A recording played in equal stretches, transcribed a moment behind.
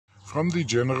from the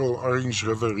general Orange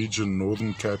River region,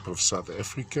 Northern Cape of South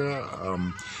Africa.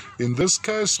 In this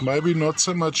case, maybe not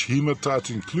so much hematite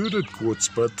included quartz,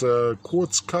 but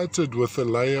quartz coated with a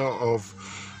layer of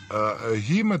a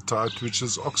hematite which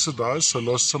is oxidized, so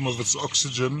lost some of its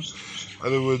oxygen. In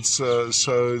other words,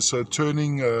 so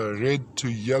turning red to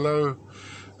yellow.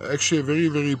 Actually a very,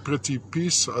 very pretty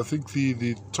piece. I think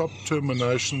the top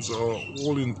terminations are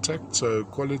all intact, so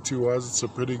quality-wise it's a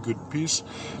pretty good piece.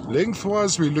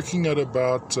 Length-wise we're looking at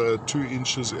about 2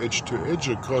 inches edge to edge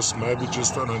across, maybe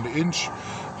just on an inch.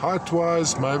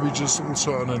 Height-wise, maybe just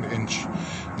also on an inch.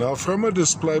 Now, from a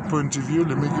display point of view,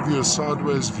 let me give you a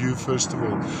sideways view first of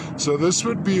all. So this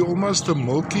would be almost a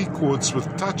milky quartz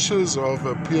with touches of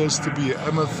appears to be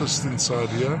amethyst inside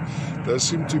here. There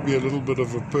seem to be a little bit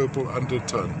of a purple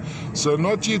undertone. So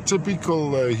not your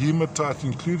typical hematite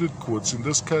included quartz. In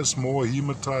this case, more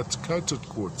hematite coated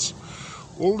quartz.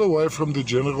 All the way from the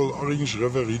general Orange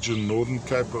River region, Northern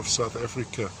Cape of South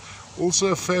Africa.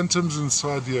 Also phantoms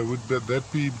inside here, would that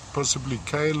be possibly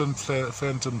kaolin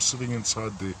phantoms sitting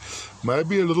inside there.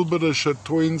 Maybe a little bit of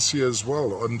chatoyancy as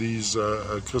well on these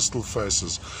crystal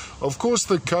faces. Of course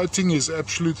the coating is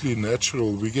absolutely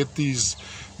natural. We get these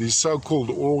so-called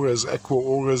auras, aqua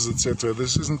auras, etc.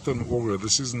 This isn't an aura,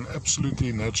 this is an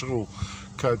absolutely natural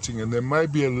coating, and there may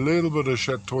be a little bit of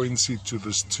chatoyancy to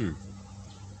this too.